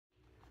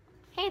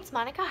Hey, it's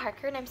Monica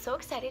Harker, and I'm so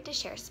excited to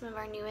share some of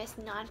our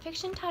newest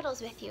nonfiction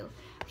titles with you.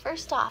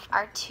 First off,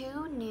 our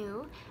two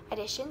new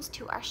additions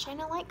to our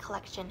Shine a Light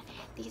collection.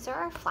 These are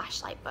our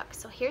flashlight books.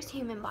 So here's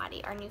Human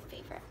Body, our new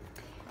favorite.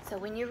 So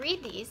when you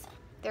read these,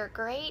 they're a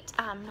great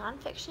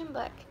nonfiction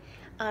book,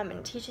 and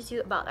it teaches you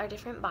about our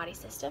different body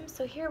systems.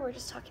 So here we're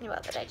just talking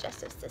about the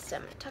digestive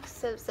system. It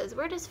says,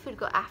 where does food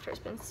go after it's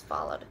been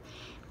swallowed?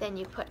 Then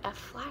you put a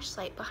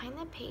flashlight behind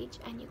the page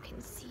and you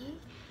can see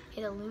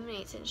it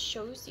illuminates and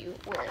shows you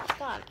where it's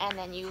gone, and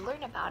then you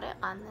learn about it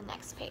on the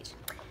next page.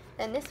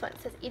 Then this one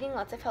says eating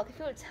lots of healthy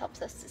foods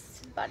helps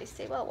us body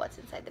stay well. What's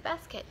inside the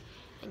basket?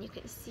 And you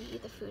can see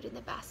the food in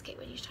the basket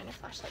when you shine a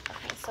flashlight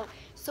behind.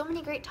 So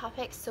many great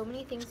topics, so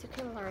many things you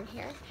can learn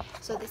here.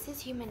 So this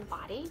is Human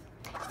Body.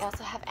 We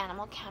also have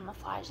Animal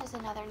Camouflage is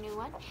another new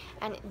one.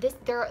 And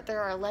there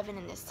are 11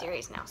 in this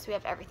series now. So we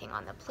have everything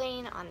on the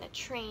plane, on the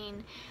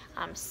train,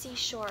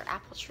 seashore,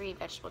 apple tree,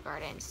 vegetable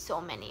garden,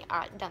 so many.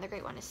 Another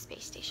great one is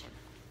Space Station.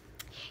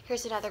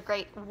 Here's another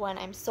great one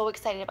I'm so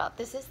excited about.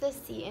 This is the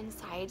See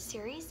Inside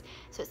series.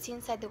 So it's See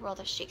Inside the World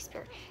of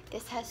Shakespeare.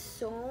 This has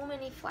so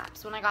many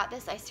flaps. When I got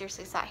this, I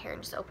seriously sat here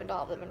and just opened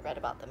all of them and read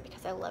about them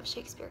because I love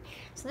Shakespeare.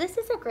 So this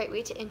is a great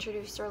way to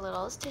introduce your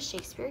littles to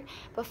Shakespeare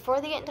before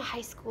they get into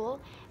high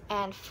school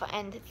and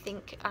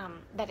think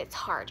that it's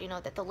hard, you know,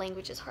 that the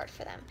language is hard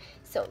for them.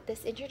 So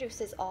this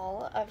introduces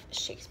all of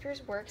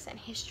Shakespeare's works and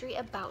history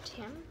about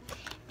him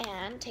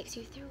and takes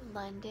you through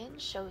London,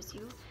 shows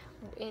you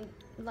in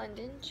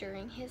London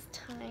during his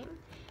time.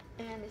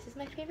 And this is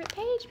my favorite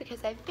page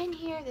because I've been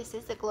here. This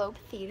is the Globe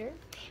Theatre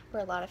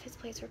where a lot of his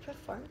plays were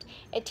performed.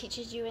 It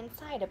teaches you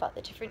inside about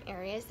the different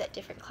areas that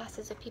different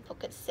classes of people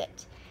could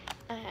sit,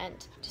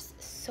 and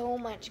just so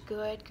much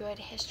good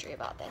history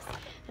about this.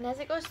 And as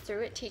it goes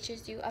through, it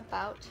teaches you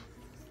about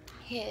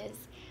his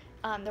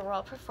the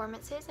royal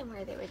performances and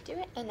where they would do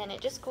it, and then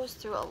it just goes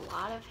through a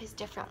lot of his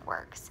different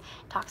works.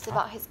 It talks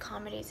about his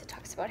comedies, it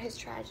talks about his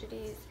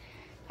tragedies,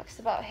 talks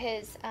about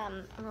his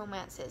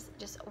romances.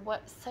 Just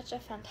such a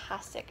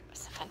fantastic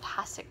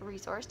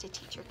resource to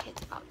teach your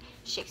kids about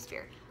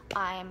Shakespeare.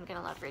 I'm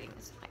gonna love reading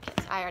this with my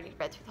kids. I already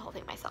read through the whole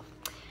thing myself.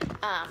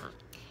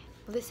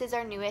 This is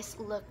our newest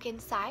Look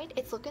Inside.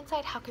 It's Look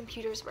Inside How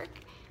Computers Work.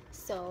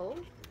 So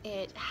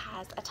it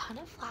has a ton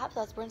of flaps.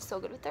 Usborne's so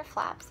good with their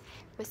flaps.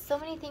 With so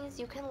many things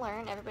you can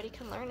learn, everybody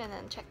can learn, and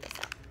then check this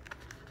out.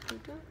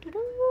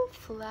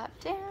 Flap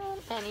down,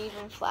 and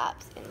even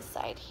flaps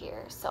inside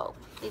here. So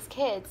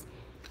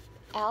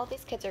all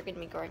these kids are going to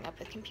be growing up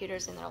with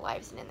computers in their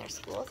lives and in their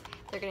schools.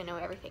 They're going to know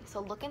everything. So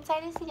Look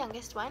Inside is the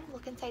youngest one.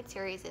 Look Inside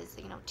series is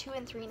 2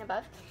 and 3 and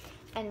above.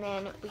 And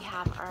then we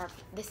have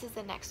this is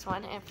the next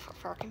one, and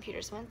for our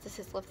computers ones, this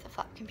is Lift the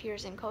Flap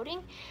Computers and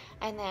Coding.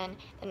 And then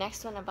the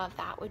next one above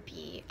that would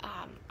be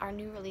our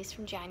new release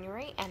from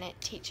January, and it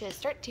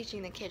start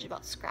teaching the kids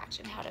about Scratch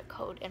and how to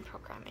code and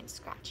program in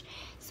Scratch.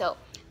 So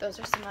those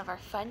are some of our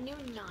fun new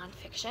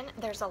nonfiction.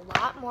 There's a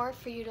lot more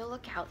for you to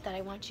look out that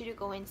I want you to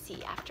go and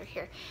see after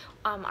here.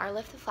 Our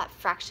Lift the Flap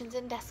fractions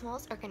and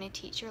decimals are going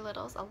to teach your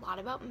littles a lot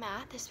about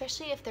math,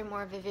 especially if they're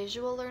more of a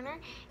visual learner.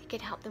 It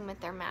can help them with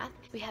their math.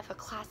 We have a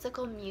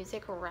classical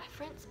music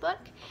reference book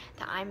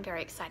that I'm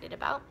very excited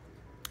about.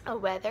 A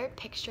weather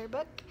picture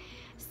book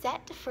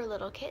set for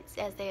little kids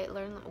as they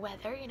learn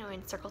weather,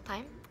 in circle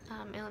time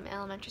in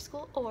elementary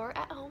school or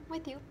at home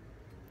with you.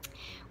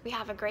 We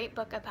have a great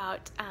book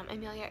about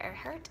Amelia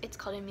Earhart. It's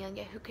called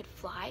Amelia Who Could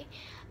Fly,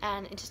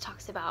 and it just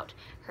talks about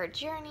her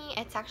journey.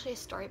 It's actually a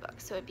storybook,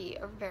 so it'd be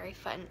a very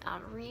fun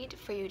read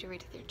for you to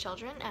read with your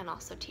children and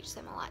also teach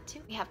them a lot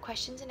too. We have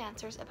questions and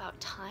answers about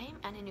time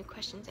and a new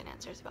questions and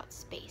answers about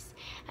space.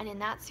 And in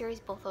that series,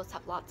 both those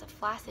have lots of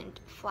flaps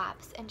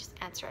and just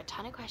answer a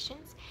ton of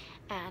questions.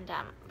 And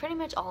pretty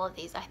much all of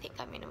these, I think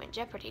I'm going to win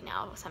Jeopardy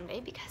now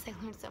someday because I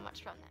learned so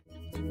much from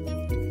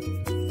them.